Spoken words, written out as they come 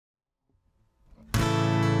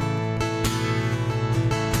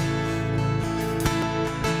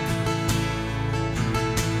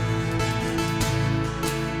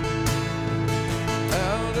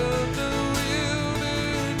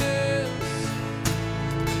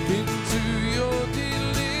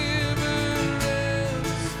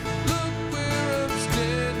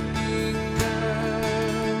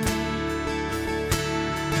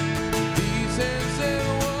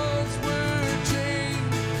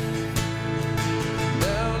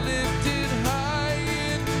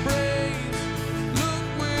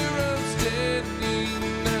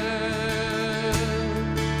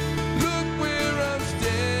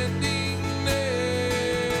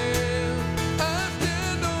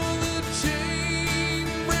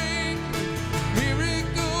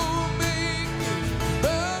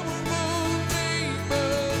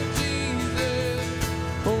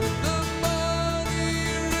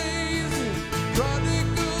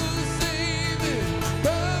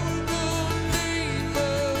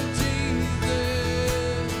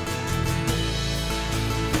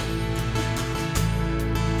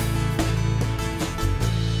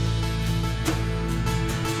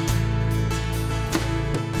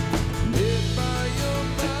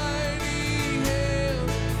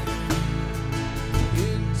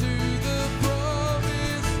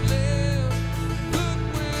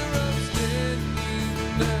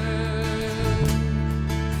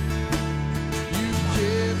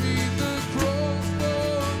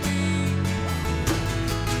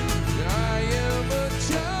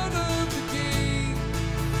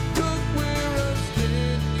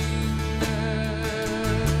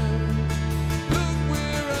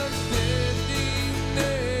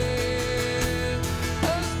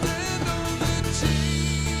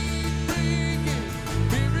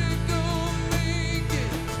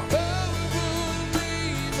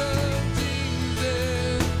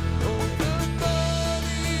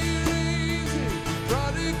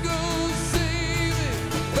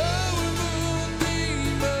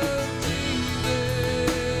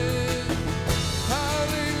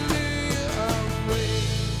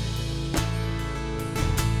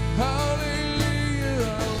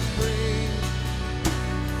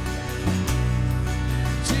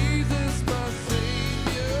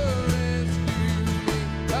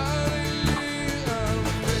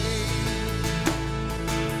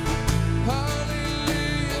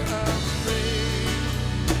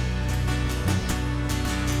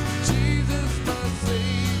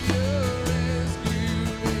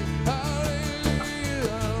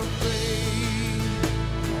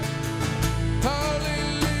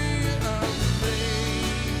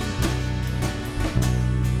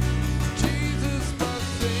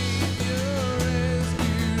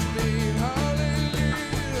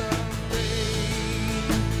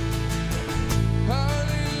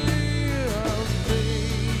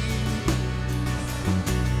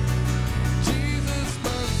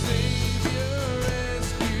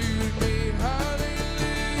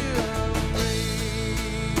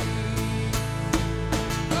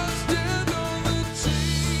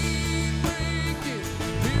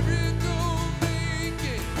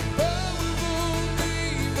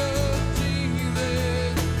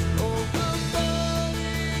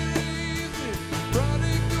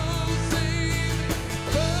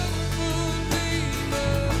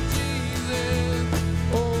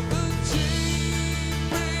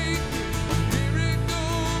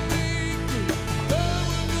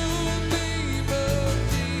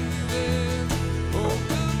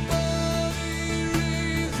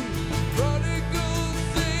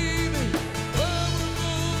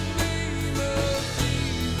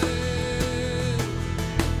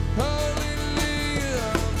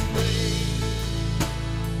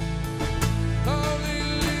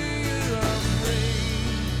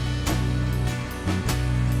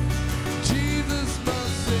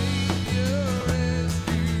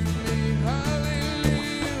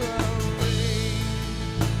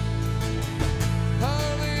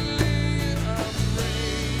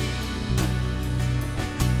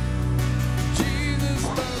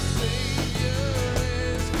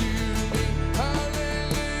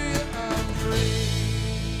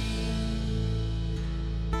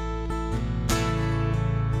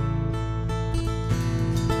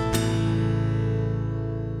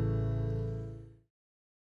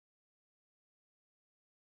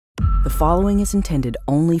The following is intended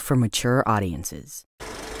only for mature audiences.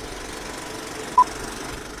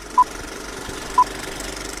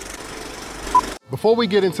 Before we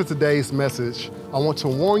get into today's message, I want to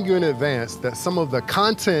warn you in advance that some of the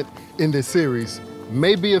content in this series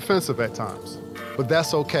may be offensive at times, but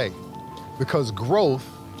that's okay, because growth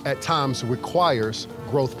at times requires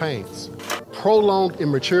growth pains. Prolonged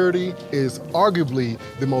immaturity is arguably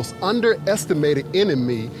the most underestimated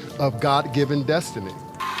enemy of God-given destiny.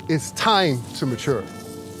 It's time to mature.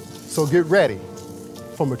 So get ready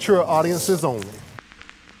for mature audiences only.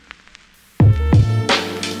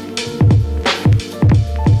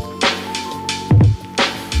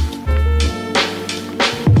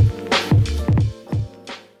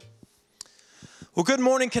 Well, good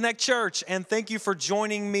morning, Connect Church, and thank you for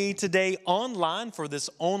joining me today online for this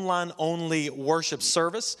online-only worship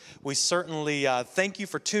service. We certainly thank you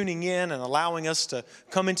for tuning in and allowing us to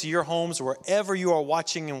come into your homes wherever you are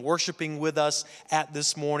watching and worshiping with us at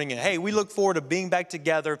this morning. And hey, we look forward to being back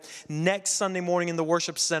together next Sunday morning in the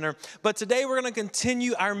worship center. But today we're going to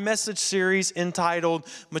continue our message series entitled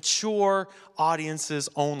Mature Audiences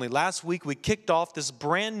Only. Last week we kicked off this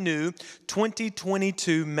brand new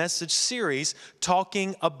 2022 message series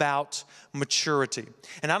talking about maturity.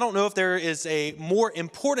 And I don't know if there is a more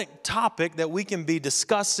important topic that we can be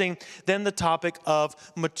discussing than the topic of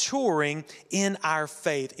maturing in our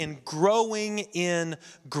faith, in growing in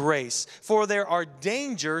grace. For there are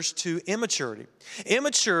dangers to immaturity.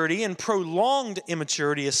 Immaturity, and prolonged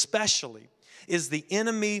immaturity especially, is the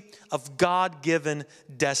enemy of God-given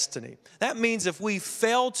destiny. That means if we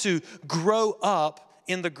fail to grow up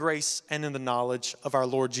in the grace and in the knowledge of our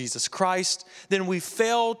Lord Jesus Christ, then we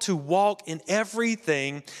fail to walk in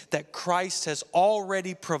everything that Christ has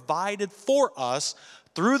already provided for us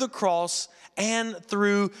through the cross and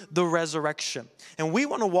through the resurrection. And we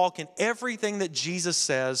want to walk in everything that Jesus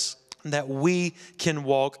says that we can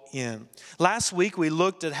walk in. Last week, we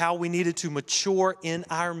looked at how we needed to mature in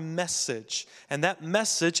our message. And that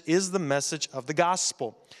message is the message of the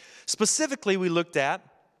gospel. Specifically, we looked at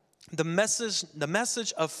the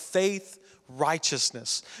message of faith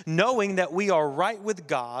righteousness, knowing that we are right with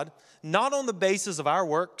God, not on the basis of our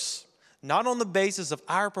works, not on the basis of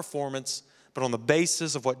our performance, but on the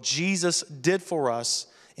basis of what Jesus did for us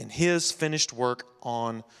in His finished work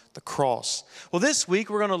on the cross. Well, this week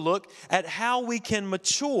we're going to look at how we can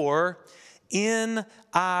mature in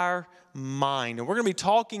our mind. And we're going to be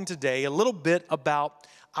talking today a little bit about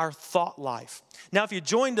our thought life. Now, if you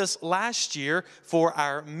joined us last year for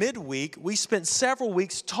our midweek, we spent several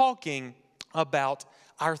weeks talking about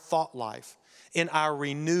our thought life in our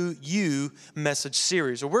Renew You message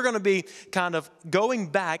series. So we're going to be kind of going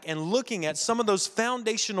back and looking at some of those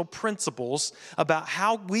foundational principles about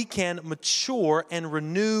how we can mature and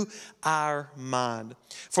renew our mind.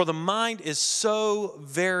 For the mind is so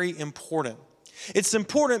very important. It's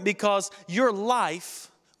important because your life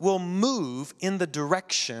will move in the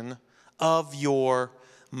direction of your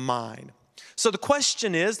mind. So the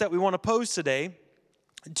question is that we want to pose today,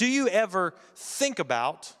 do you ever think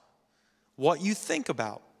about what you think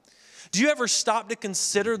about? Do you ever stop to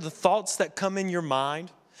consider the thoughts that come in your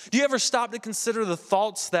mind? Do you ever stop to consider the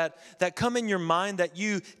thoughts that come in your mind, that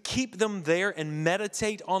you keep them there and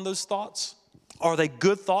meditate on those thoughts? Are they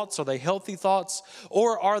good thoughts? Are they healthy thoughts?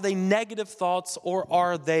 Or are they negative thoughts? Or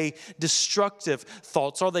are they destructive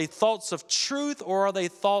thoughts? Are they thoughts of truth? Or are they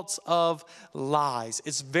thoughts of lies?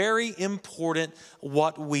 It's very important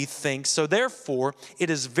what we think. So therefore, it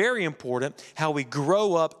is very important how we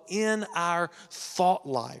grow up in our thought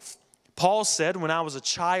life. Paul said, when I was a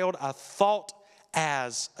child, I thought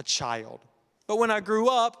as a child. But when I grew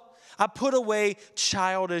up, I put away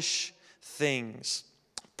childish things.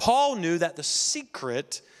 Paul knew that the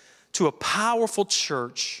secret to a powerful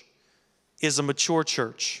church is a mature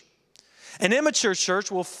church. An immature church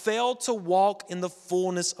will fail to walk in the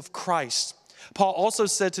fullness of Christ. Paul also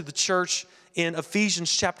said to the church in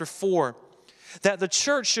Ephesians chapter 4 that the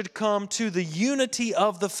church should come to the unity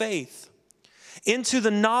of the faith, into the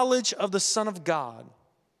knowledge of the Son of God,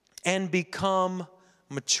 and become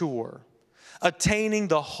mature, attaining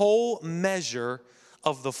the whole measure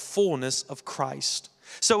of the fullness of Christ.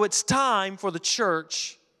 So it's time for the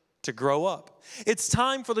church to grow up. It's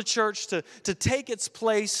time for the church to take its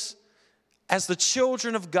place as the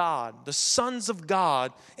children of God, the sons of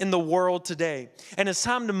God in the world today. And it's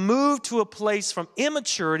time to move to a place from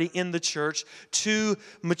immaturity in the church to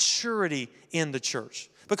maturity in the church.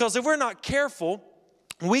 Because if we're not careful,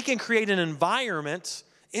 we can create an environment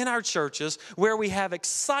in our churches where we have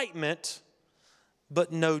excitement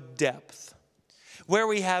but no depth, where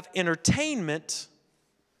we have entertainment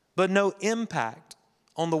but no impact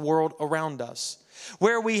on the world around us,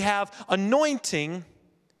 where we have anointing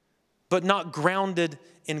but not grounded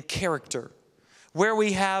in character, where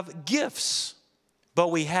we have gifts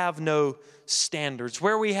but we have no standards,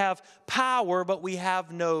 where we have power but we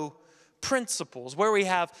have no principles, where we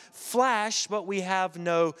have flash but we have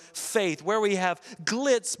no faith, where we have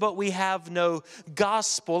glitz but we have no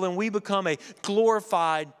gospel, and we become a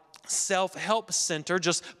glorified self-help center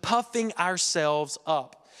just puffing ourselves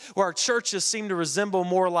up. Where our churches seem to resemble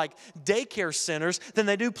more like daycare centers than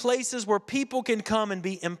they do places where people can come and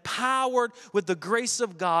be empowered with the grace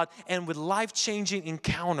of God and with life-changing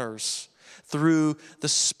encounters through the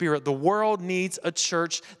Spirit. The world needs a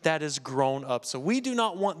church that is grown up. So we do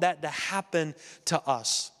not want that to happen to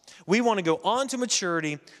us. We want to go on to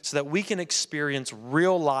maturity so that we can experience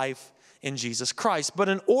real life in Jesus Christ. But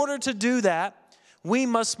in order to do that, we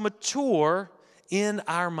must mature in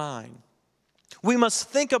our mind. We must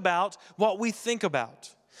think about what we think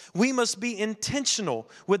about. We must be intentional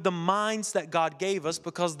with the minds that God gave us,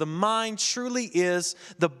 because the mind truly is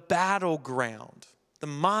the battleground. The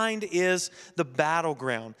mind is the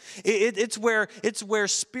battleground. It's where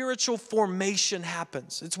spiritual formation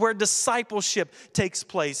happens. It's where discipleship takes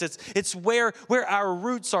place. It's where our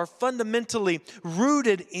roots are fundamentally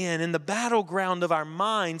rooted in the battleground of our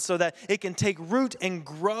mind, so that it can take root and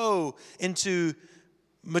grow into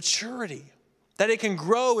maturity. That it can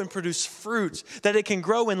grow and produce fruit. That it can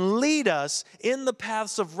grow and lead us in the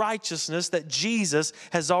paths of righteousness that Jesus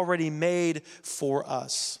has already made for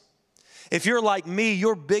us. If you're like me,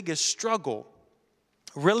 your biggest struggle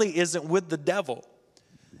really isn't with the devil.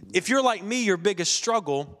 If you're like me, your biggest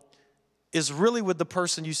struggle is really with the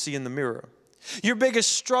person you see in the mirror. Your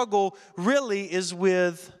biggest struggle really is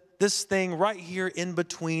with this thing right here in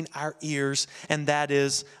between our ears, and that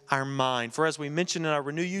is our mind. For as we mentioned in our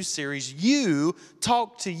Renew You series, you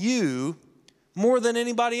talk to you more than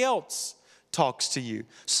anybody else talks to you.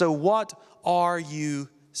 So what are you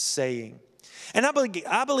saying? And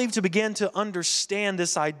I believe to begin to understand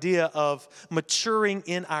this idea of maturing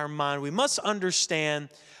in our mind, we must understand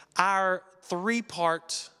our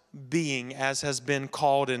three-part being, as has been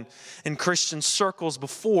called in Christian circles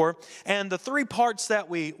before. And the three parts that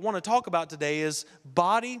we want to talk about today is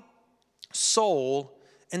body, soul,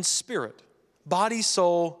 and spirit. Body,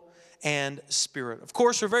 soul, and spirit. Of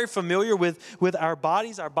course, we're very familiar with our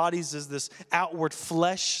bodies. Our bodies is this outward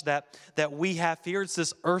flesh that we have here. It's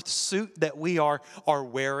this earth suit that we are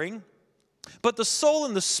wearing. But the soul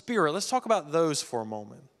and the spirit, let's talk about those for a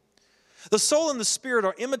moment. The soul and the spirit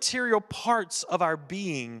are immaterial parts of our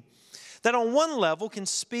being that on one level can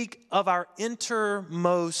speak of our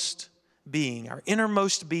innermost being, our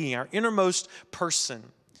innermost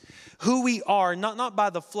person. Who we are, not by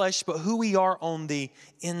the flesh, but who we are on the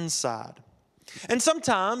inside. And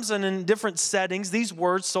sometimes, and in different settings, these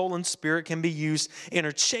words, soul and spirit, can be used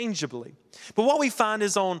interchangeably. But what we find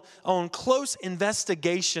is on close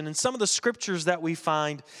investigation, in some of the scriptures that we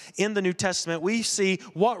find in the New Testament, we see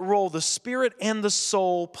what role the spirit and the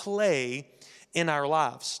soul play in our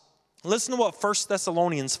lives. Listen to what 1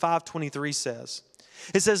 Thessalonians 5:23 says.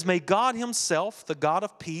 It says, "May God himself, the God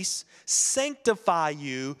of peace, sanctify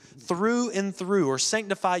you through and through," or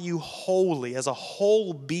sanctify you wholly, as a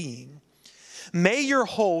whole being. "May your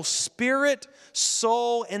whole spirit,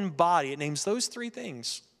 soul, and body," it names those three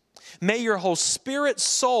things. "May your whole spirit,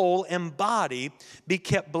 soul, and body be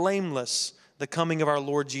kept blameless, the coming of our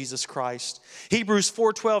Lord Jesus Christ." Hebrews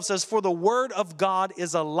 4:12 says, "For the word of God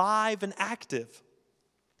is alive and active,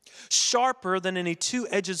 sharper than any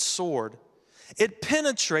two-edged sword. It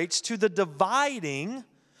penetrates to the dividing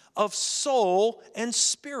of soul and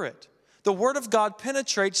spirit." The word of God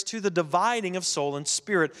penetrates to the dividing of soul and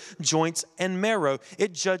spirit, joints and marrow.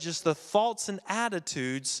 It judges the thoughts and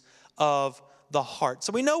attitudes of the heart.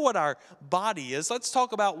 So we know what our body is. Let's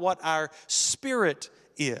talk about what our spirit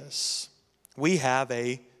is. We have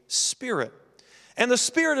a spirit. And the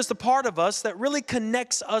spirit is the part of us that really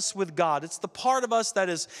connects us with God. It's the part of us that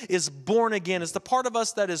is born again. It's the part of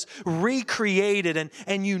us that is recreated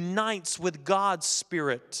and unites with God's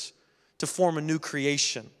spirit to form a new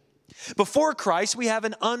creation. Before Christ, we have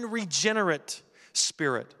an unregenerate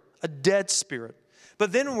spirit, a dead spirit.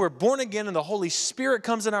 But then when we're born again and the Holy Spirit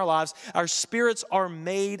comes in our lives, our spirits are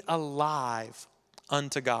made alive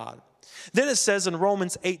unto God. Then it says in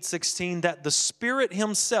Romans 8:16 that the Spirit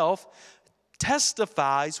himself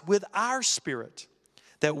testifies with our spirit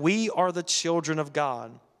that we are the children of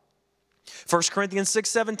God. 1 Corinthians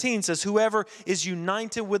 6:17 says, "Whoever is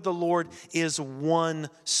united with the Lord is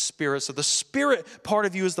one spirit." So the spirit part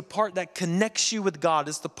of you is the part that connects you with God.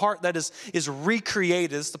 It's the part that is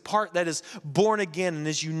recreated. It's the part that is born again and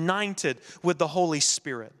is united with the Holy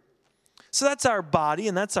Spirit. So that's our body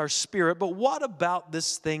and that's our spirit. But what about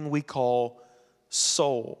this thing we call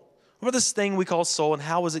soul? What about this thing we call soul, and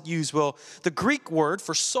how is it used? Well, the Greek word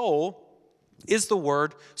for soul is the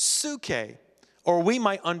word psyche, or we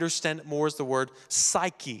might understand it more as the word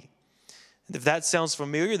psyche. And if that sounds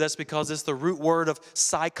familiar, that's because it's the root word of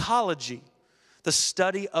psychology, the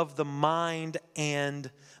study of the mind and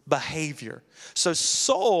behavior. So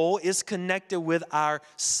soul is connected with our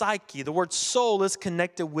psyche. The word soul is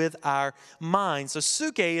connected with our mind. So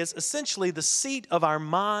psyche is essentially the seat of our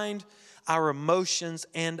mind, our emotions,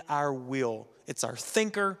 and our will. It's our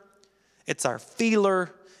thinker, it's our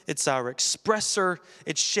feeler, it's our expresser,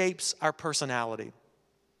 it shapes our personality.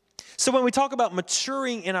 So when we talk about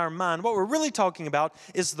maturing in our mind, what we're really talking about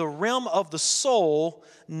is the realm of the soul,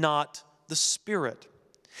 not the spirit.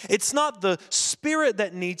 It's not the spirit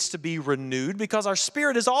that needs to be renewed, because our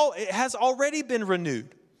spirit has already been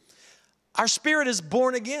renewed. Our spirit is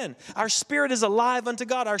born again. Our spirit is alive unto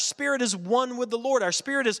God. Our spirit is one with the Lord. Our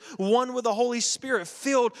spirit is one with the Holy Spirit,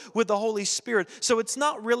 filled with the Holy Spirit. So it's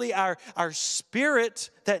not really our spirit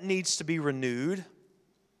that needs to be renewed,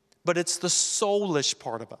 but it's the soulish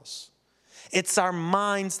part of us. It's our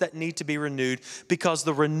minds that need to be renewed, because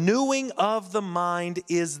the renewing of the mind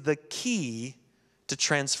is the key to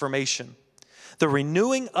transformation. The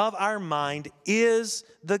renewing of our mind is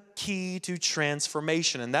the key to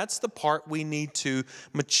transformation, and that's the part we need to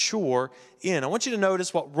mature in. I want you to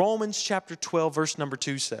notice what Romans chapter 12, verse number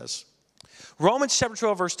 2 says. Romans chapter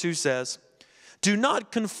 12, verse 2 says, "Do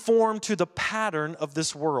not conform to the pattern of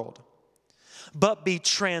this world, but be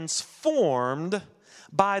transformed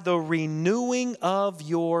by the renewing of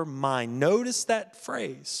your mind." Notice that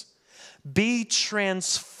phrase. Be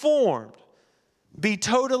transformed. Be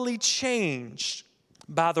totally changed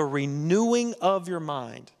by the renewing of your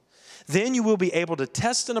mind. Then you will be able to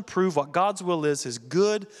test and approve what God's will is, His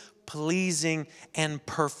good, pleasing, and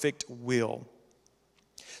perfect will.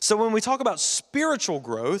 So when we talk about spiritual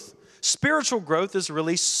growth is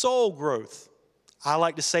really soul growth. I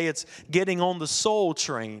like to say it's getting on the soul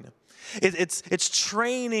train. It's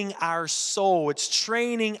training our soul. It's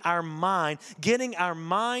training our mind, getting our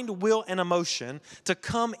mind, will, and emotion to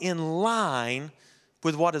come in line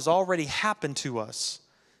with what has already happened to us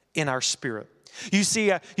in our spirit. You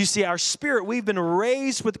see, our spirit, we've been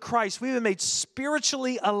raised with Christ. We've been made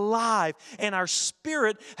spiritually alive, and our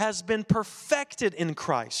spirit has been perfected in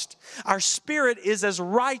Christ. Our spirit is as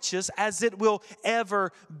righteous as it will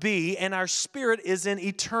ever be, and our spirit is in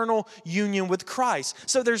eternal union with Christ.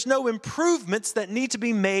 So there's no improvements that need to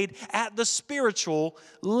be made at the spiritual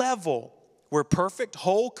level. We're perfect,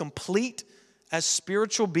 whole, complete as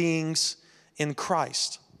spiritual beings in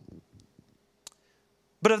Christ.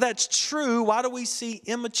 But if that's true, why do we see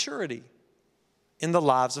immaturity in the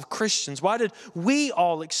lives of Christians? Why did we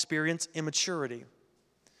all experience immaturity?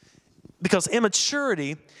 Because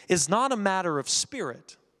immaturity is not a matter of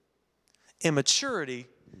spirit. Immaturity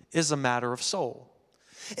is a matter of soul.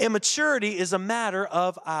 Immaturity is a matter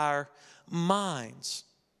of our minds.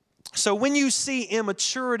 So when you see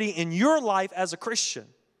immaturity in your life as a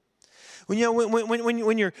Christian, when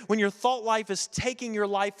your thought life is taking your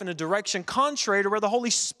life in a direction contrary to where the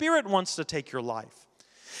Holy Spirit wants to take your life,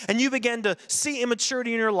 and you begin to see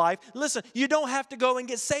immaturity in your life, listen, you don't have to go and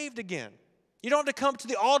get saved again. You don't have to come to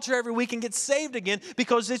the altar every week and get saved again,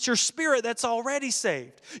 because it's your spirit that's already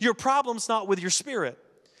saved. Your problem's not with your spirit.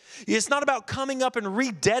 It's not about coming up and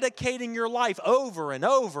rededicating your life over and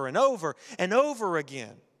over and over and over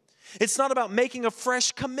again. It's not about making a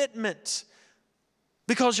fresh commitment,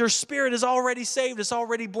 because your spirit is already saved. It's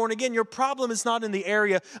already born again. Your problem is not in the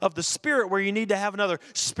area of the spirit where you need to have another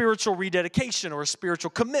spiritual rededication or a spiritual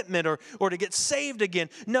commitment or to get saved again.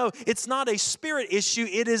 No, it's not a spirit issue.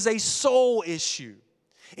 It is a soul issue.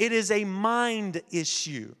 It is a mind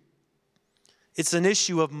issue. It's an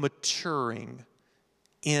issue of maturing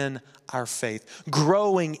in our faith,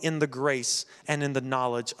 growing in the grace and in the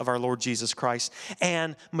knowledge of our Lord Jesus Christ,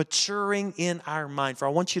 and maturing in our mind. For I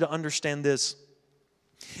want you to understand this,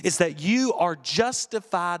 is that you are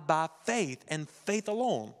justified by faith and faith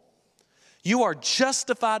alone. You are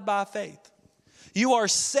justified by faith. You are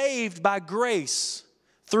saved by grace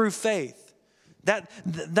through faith.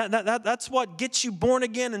 That's what gets you born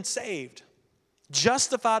again and saved.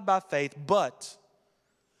 Justified by faith, but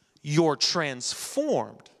you're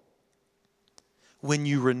transformed when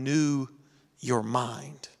you renew your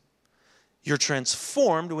mind. You're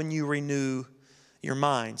transformed when you renew your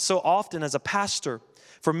mind. So often as a pastor,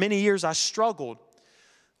 for many years I struggled.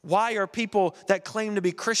 Why are people that claim to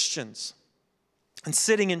be Christians and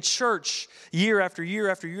sitting in church year after year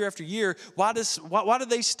after year after year, why do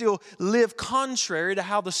they still live contrary to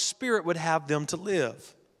how the Spirit would have them to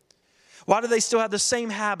live? Why do they still have the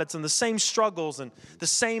same habits and the same struggles and the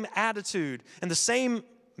same attitude and the same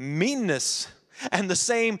meanness and the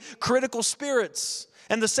same critical spirits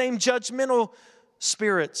and the same judgmental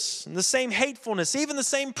spirits and the same hatefulness, even the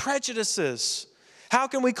same prejudices? How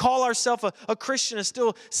can we call ourselves a Christian and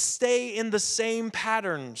still stay in the same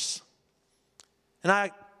patterns? And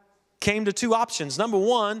I came to two options. Number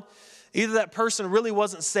one, either that person really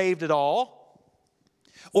wasn't saved at all,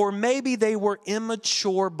 or maybe they were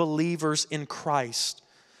immature believers in Christ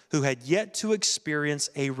who had yet to experience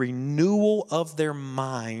a renewal of their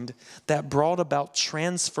mind that brought about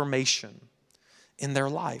transformation in their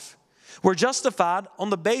life. We're justified on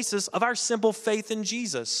the basis of our simple faith in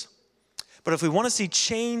Jesus. But if we want to see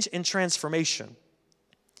change and transformation,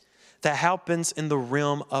 that happens in the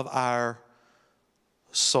realm of our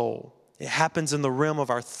soul. It happens in the realm of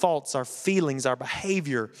our thoughts, our feelings, our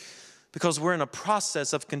behavior, because we're in a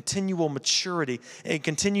process of continual maturity and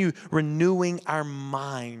continue renewing our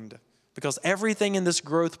mind. Because everything in this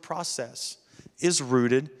growth process is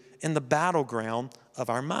rooted in the battleground of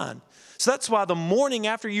our mind. So that's why the morning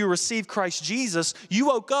after you received Christ Jesus, you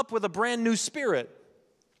woke up with a brand new spirit.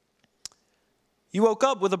 You woke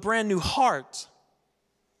up with a brand new heart.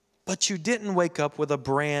 But you didn't wake up with a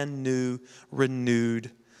brand new,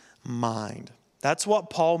 renewed mind. That's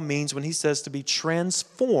what Paul means when he says to be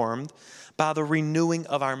transformed by the renewing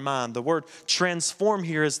of our mind. The word transform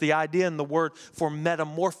here is the idea in the word for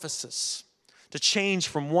metamorphosis, to change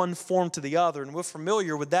from one form to the other. And we're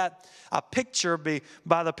familiar with that picture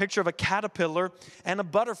by the picture of a caterpillar and a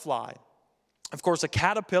butterfly. Of course, a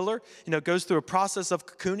caterpillar, goes through a process of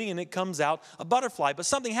cocooning and it comes out a butterfly. But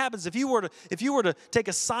something happens if you were to take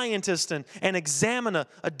a scientist and examine a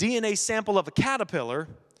DNA sample of a caterpillar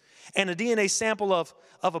and a DNA sample of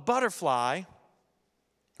a butterfly,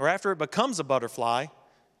 or after it becomes a butterfly,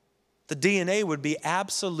 the DNA would be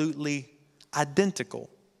absolutely identical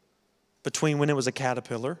between when it was a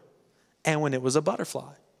caterpillar and when it was a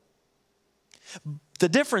butterfly. The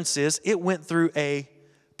difference is it went through a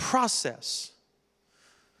process.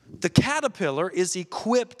 The caterpillar is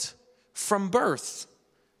equipped from birth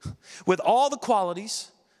with all the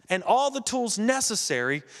qualities and all the tools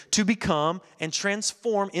necessary to become and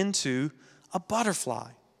transform into a butterfly.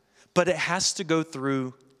 But it has to go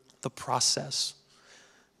through the process.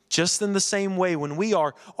 Just in the same way, when we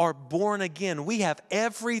are born again, we have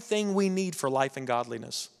everything we need for life and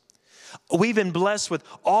godliness. We've been blessed with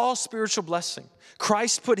all spiritual blessing.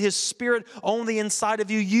 Christ put His Spirit on the inside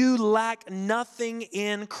of you. You lack nothing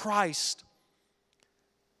in Christ.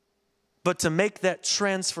 But to make that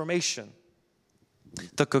transformation,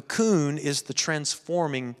 the cocoon is the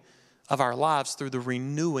transforming of our lives through the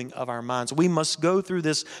renewing of our minds. We must go through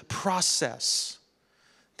this process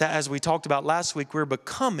that, as we talked about last week, we're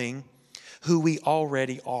becoming who we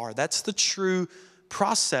already are. That's the true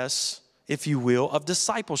process, if you will, of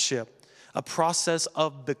discipleship, a process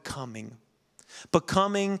of becoming.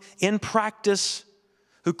 Becoming in practice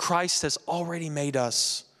who Christ has already made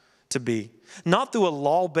us to be. Not through a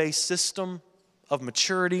law-based system of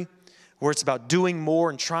maturity where it's about doing more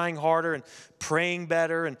and trying harder and praying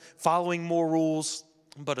better and following more rules,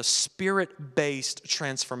 but a spirit-based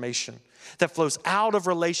transformation that flows out of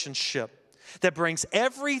relationship, that brings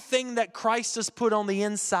everything that Christ has put on the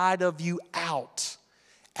inside of you out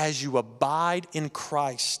as you abide in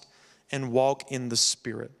Christ and walk in the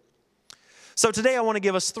Spirit. So today I want to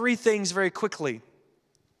give us 3 things very quickly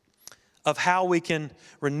of how we can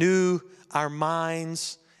renew our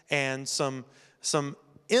minds and some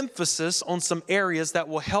emphasis on some areas that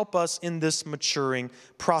will help us in this maturing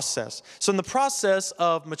process. So in the process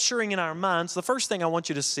of maturing in our minds, the first thing I want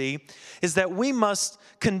you to see is that we must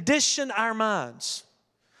condition our minds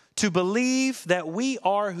to believe that we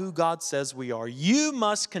are who God says we are. You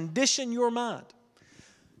must condition your mind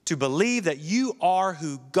to believe that you are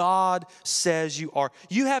who God says you are.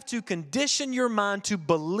 You have to condition your mind to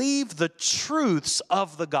believe the truths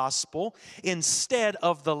of the gospel instead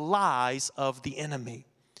of the lies of the enemy.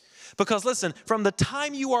 Because listen, from the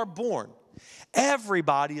time you are born,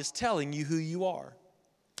 everybody is telling you who you are.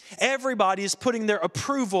 Everybody is putting their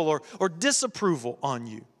approval or disapproval on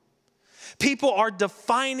you. People are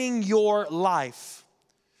defining your life.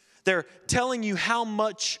 They're telling you how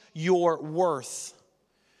much you're worth.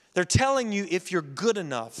 They're telling you if you're good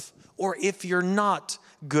enough or if you're not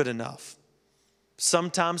good enough.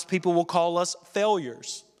 Sometimes people will call us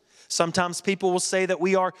failures. Sometimes people will say that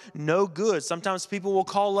we are no good. Sometimes people will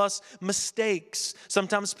call us mistakes.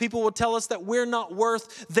 Sometimes people will tell us that we're not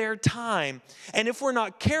worth their time. And if we're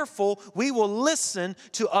not careful, we will listen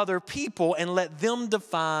to other people and let them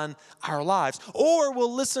define our lives. Or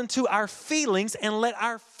we'll listen to our feelings and let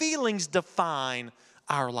our feelings define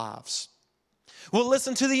our lives. We'll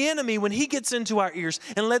listen to the enemy when he gets into our ears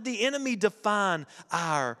and let the enemy define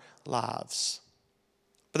our lives.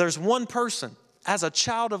 But there's one person, as a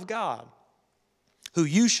child of God, who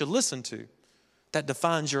you should listen to that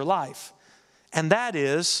defines your life. And that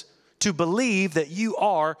is to believe that you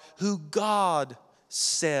are who God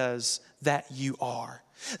says that you are.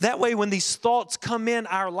 That way, when these thoughts come in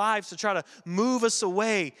our lives to try to move us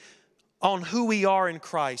away on who we are in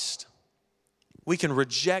Christ, we can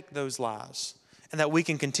reject those lies and that we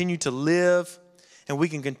can continue to live and we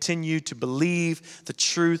can continue to believe the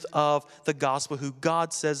truth of the gospel, who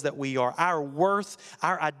God says that we are. Our worth,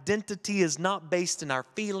 our identity is not based in our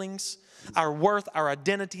feelings. Our worth, our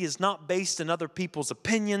identity is not based in other people's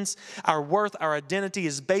opinions. Our worth, our identity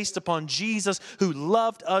is based upon Jesus, who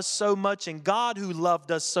loved us so much, and God who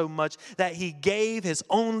loved us so much that He gave His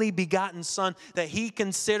only begotten Son, that He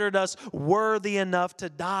considered us worthy enough to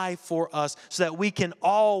die for us so that we can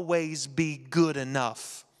always be good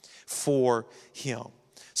enough for Him.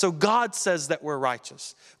 So God says that we're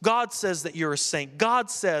righteous. God says that you're a saint. God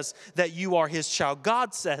says that you are His child.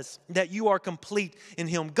 God says that you are complete in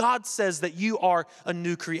Him. God says that you are a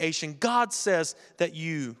new creation. God says that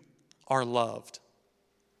you are loved.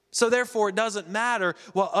 So therefore, it doesn't matter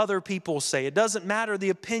what other people say. It doesn't matter the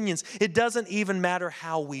opinions. It doesn't even matter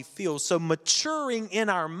how we feel. So maturing in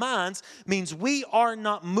our minds means we are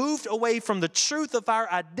not moved away from the truth of our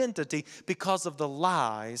identity because of the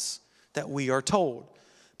lies that we are told.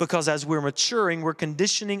 Because as we're maturing, we're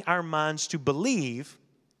conditioning our minds to believe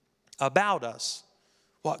about us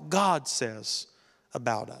what God says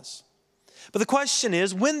about us. But the question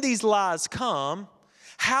is, when these lies come,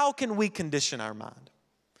 how can we condition our mind?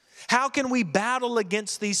 How can we battle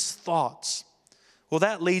against these thoughts? Well,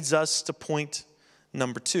 that leads us to point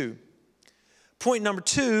number 2. Point number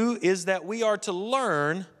 2 is that we are to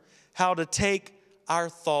learn how to take our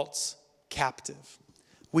thoughts captive.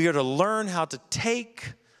 We are to learn how to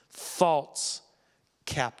take thoughts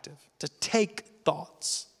captive, to take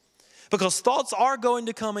thoughts. Because thoughts are going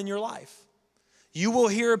to come in your life. You will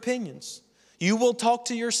hear opinions. You will talk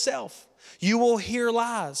to yourself. You will hear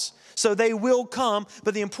lies. So they will come,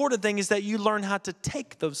 but the important thing is that you learn how to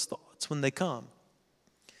take those thoughts when they come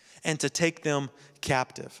and to take them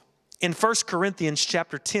captive. In 1 Corinthians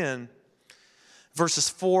chapter 10, verses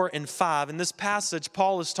 4 and 5, in this passage,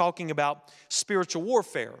 Paul is talking about spiritual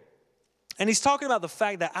warfare. And he's talking about the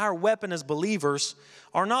fact that our weapon as believers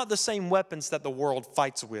are not the same weapons that the world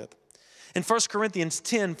fights with. In 1 Corinthians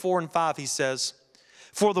 10, 4 and 5, he says,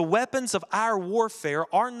 "For the weapons of our warfare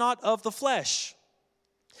are not of the flesh,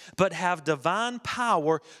 but have divine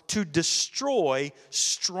power to destroy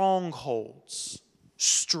strongholds."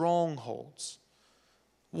 Strongholds.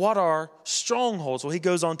 What are strongholds? Well, he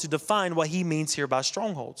goes on to define what he means here by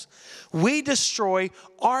strongholds. We destroy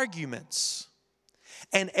arguments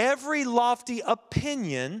and every lofty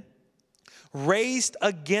opinion raised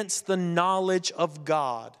against the knowledge of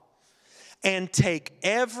God, and take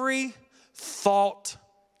every thought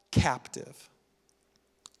captive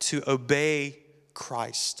to obey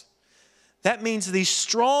Christ. That means these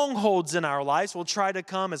strongholds in our lives will try to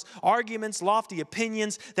come as arguments, lofty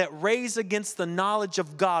opinions that raise against the knowledge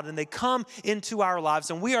of God. And they come into our lives,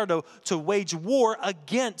 and we are to wage war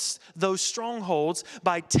against those strongholds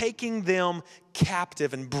by taking them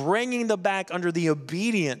captive and bringing them back under the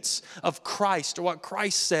obedience of Christ, or what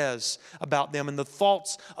Christ says about them and the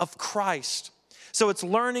thoughts of Christ. So it's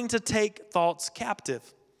learning to take thoughts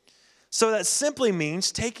captive. So that simply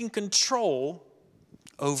means taking control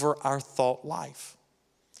over our thought life,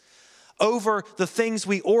 over the things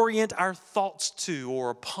we orient our thoughts to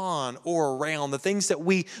or upon or around, the things that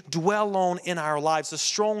we dwell on in our lives, the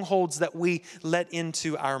strongholds that we let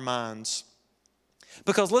into our minds.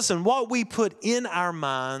 Because listen, what we put in our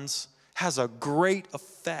minds has a great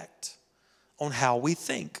effect on how we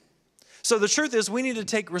think. So the truth is, we need to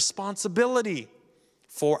take responsibility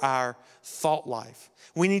for our thought life.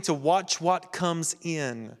 We need to watch what comes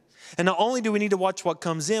in. And not only do we need to watch what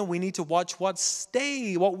comes in, we need to watch what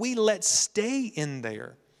we let stay in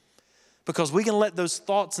there. Because we can let those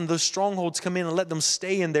thoughts and those strongholds come in and let them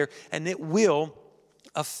stay in there, and it will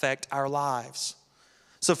affect our lives.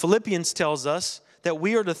 So Philippians tells us that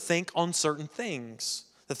we are to think on certain things.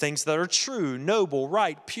 The things that are true, noble,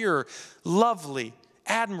 right, pure, lovely,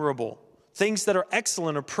 admirable. Things that are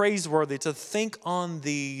excellent or praiseworthy, to think on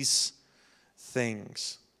these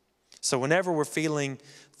things. So whenever we're feeling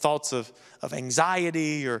thoughts of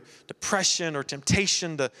anxiety or depression or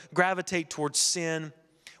temptation to gravitate towards sin,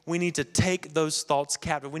 we need to take those thoughts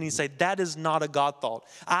captive. We need to say, that is not a God thought.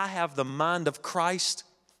 I have the mind of Christ,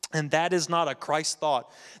 and that is not a Christ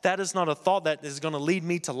thought. That is not a thought that is going to lead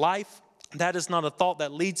me to life. That is not a thought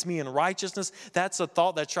that leads me in righteousness. That's a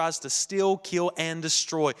thought that tries to steal, kill, and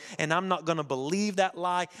destroy. And I'm not going to believe that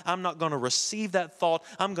lie. I'm not going to receive that thought.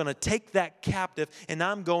 I'm going to take that captive, and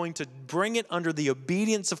I'm going to bring it under the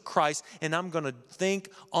obedience of Christ, and I'm going to think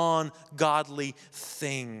on godly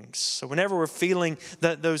things. So whenever we're feeling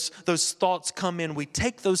that those thoughts come in, we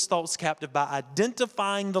take those thoughts captive by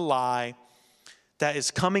identifying the lie that is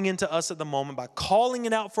coming into us at the moment, by calling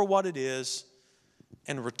it out for what it is,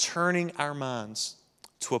 and returning our minds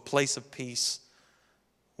to a place of peace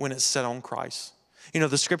when it's set on Christ. You know,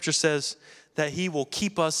 the scripture says that he will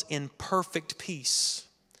keep us in perfect peace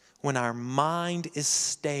when our mind is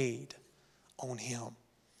stayed on him.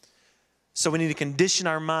 So we need to condition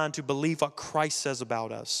our mind to believe what Christ says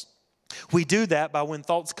about us. We do that by when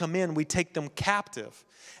thoughts come in, we take them captive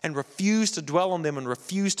and refuse to dwell on them and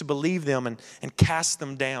refuse to believe them and cast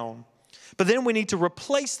them down. But then we need to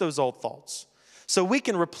replace those old thoughts. So we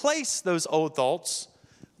can replace those old thoughts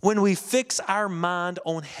when we fix our mind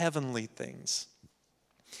on heavenly things.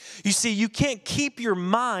 You see, you can't keep your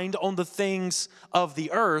mind on the things of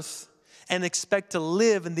the earth and expect to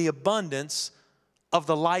live in the abundance of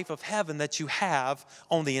the life of heaven that you have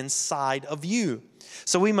on the inside of you.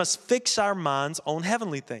 So we must fix our minds on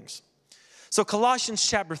heavenly things. So Colossians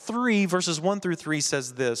chapter 3, verses 1 through 3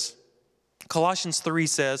 says this. Colossians 3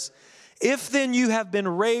 says, "If then you have been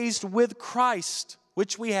raised with Christ,"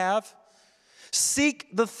 which we have,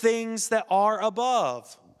 "seek the things that are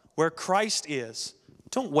above, where Christ is."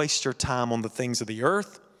 Don't waste your time on the things of the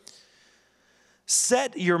earth.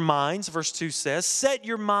 Set your minds, verse 2 says, set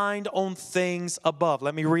your mind on things above.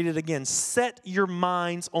 Let me read it again. Set your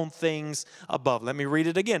minds on things above. Let me read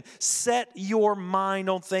it again. Set your mind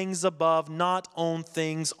on things above, not on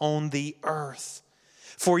things on the earth.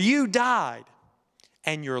 For you died,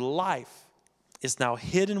 and your life is now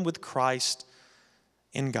hidden with Christ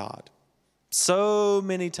in God. So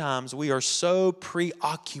many times we are so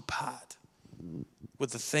preoccupied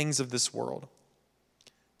with the things of this world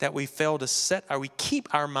that we fail to set, or we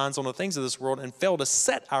keep our minds on the things of this world and fail to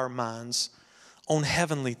set our minds on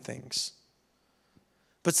heavenly things.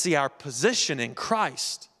 But see, our position in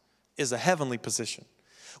Christ is a heavenly position.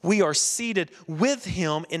 We are seated with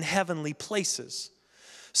him in heavenly places.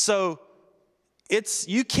 So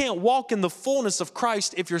you can't walk in the fullness of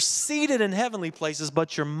Christ if you're seated in heavenly places,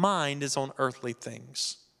 but your mind is on earthly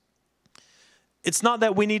things. It's not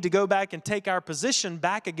that we need to go back and take our position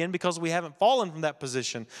back again because we haven't fallen from that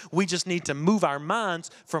position. We just need to move our minds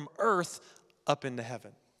from earth up into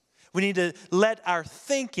heaven. We need to let our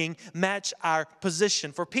thinking match our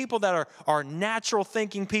position. For people that are natural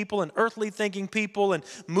thinking people and earthly thinking people and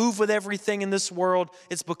move with everything in this world,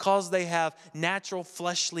 it's because they have natural,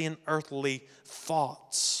 fleshly, and earthly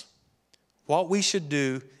thoughts. What we should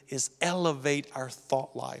do is elevate our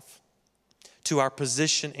thought life to our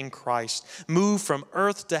position in Christ. Move from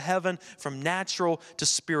earth to heaven, from natural to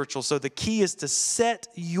spiritual. So the key is to set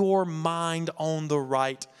your mind on the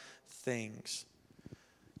right things.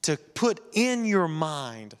 To put in your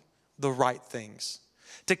mind the right things.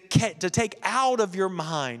 To take out of your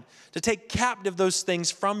mind, to take captive those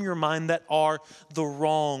things from your mind that are the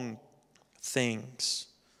wrong things.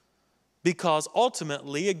 Because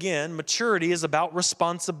ultimately, again, maturity is about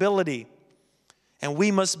responsibility. And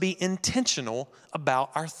we must be intentional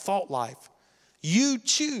about our thought life. You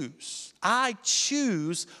choose. I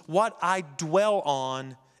choose what I dwell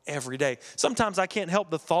on every day. Sometimes I can't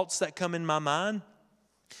help the thoughts that come in my mind,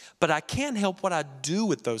 but I can help what I do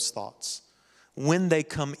with those thoughts when they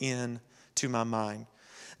come in to my mind.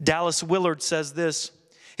 Dallas Willard says this.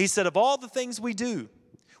 He said, of all the things we do,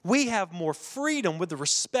 we have more freedom with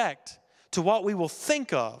respect to what we will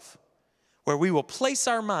think of, where we will place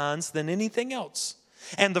our minds than anything else.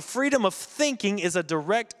 And the freedom of thinking is a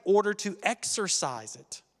direct order to exercise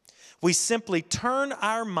it. We simply turn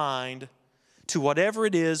our mind to whatever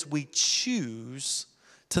it is we choose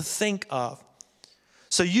to think of.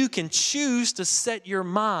 So you can choose to set your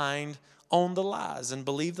mind on the lies and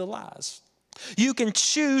believe the lies. You can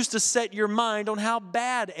choose to set your mind on how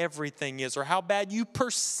bad everything is or how bad you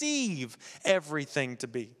perceive everything to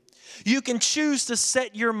be. You can choose to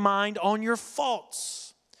set your mind on your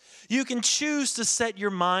faults. You can choose to set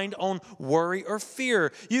your mind on worry or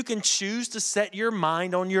fear. You can choose to set your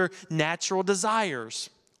mind on your natural desires.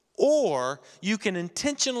 Or you can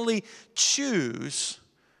intentionally choose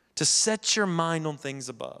to set your mind on things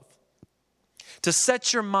above. To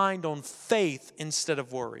set your mind on faith instead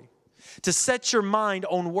of worry. To set your mind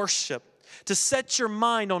on worship. To set your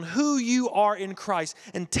mind on who you are in Christ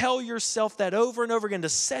and tell yourself that over and over again, to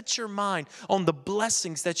set your mind on the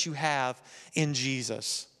blessings that you have in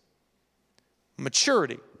Jesus.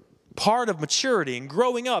 Maturity, part of maturity and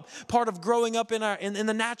growing up, part of growing up in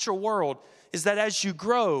the natural world is that as you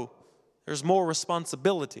grow, there's more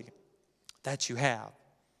responsibility that you have.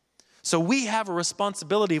 So we have a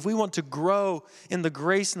responsibility if we want to grow in the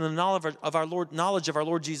grace and the knowledge of our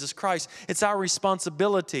Lord Jesus Christ. It's our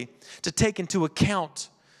responsibility to take into account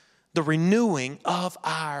the renewing of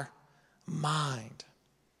our mind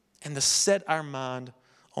and to set our mind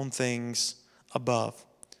on things above.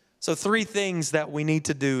 So 3 things that we need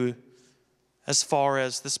to do as far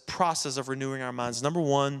as this process of renewing our minds. Number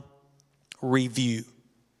one, review.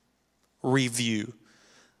 Review.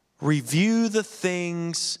 Review the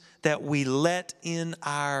things that we let in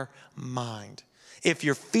our mind. If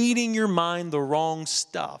you're feeding your mind the wrong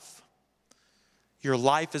stuff, your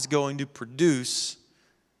life is going to produce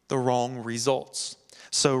the wrong results.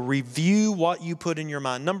 So review what you put in your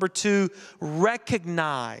mind. Number two,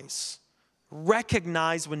 recognize.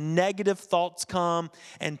 Recognize when negative thoughts come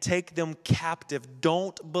and take them captive.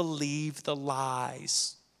 Don't believe the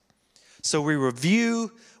lies. So we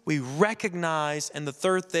review, we recognize, and the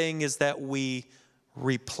third thing is that we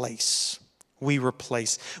replace. We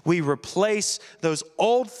replace. We replace those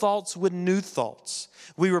old thoughts with new thoughts.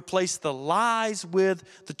 We replace the lies with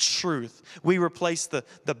the truth. We replace the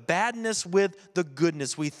badness with the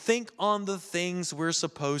goodness. We think on the things we're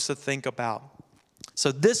supposed to think about.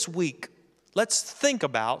 So this week, let's think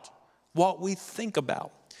about what we think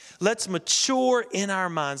about. Let's mature in our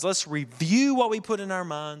minds. Let's review what we put in our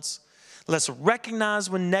minds. Let's recognize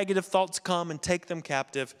when negative thoughts come and take them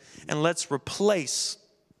captive. And let's replace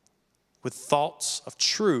with thoughts of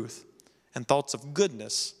truth and thoughts of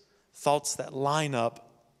goodness, thoughts that line up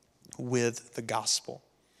with the gospel.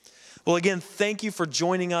 Well, again, thank you for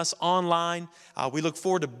joining us online. We look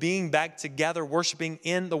forward to being back together, worshiping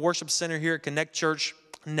in the worship center here at Connect Church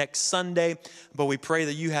next Sunday. But we pray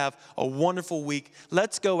that you have a wonderful week.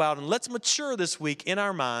 Let's go out and let's mature this week in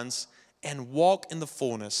our minds and walk in the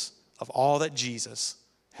fullness of all that Jesus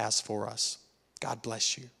has for us. God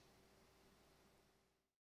bless you.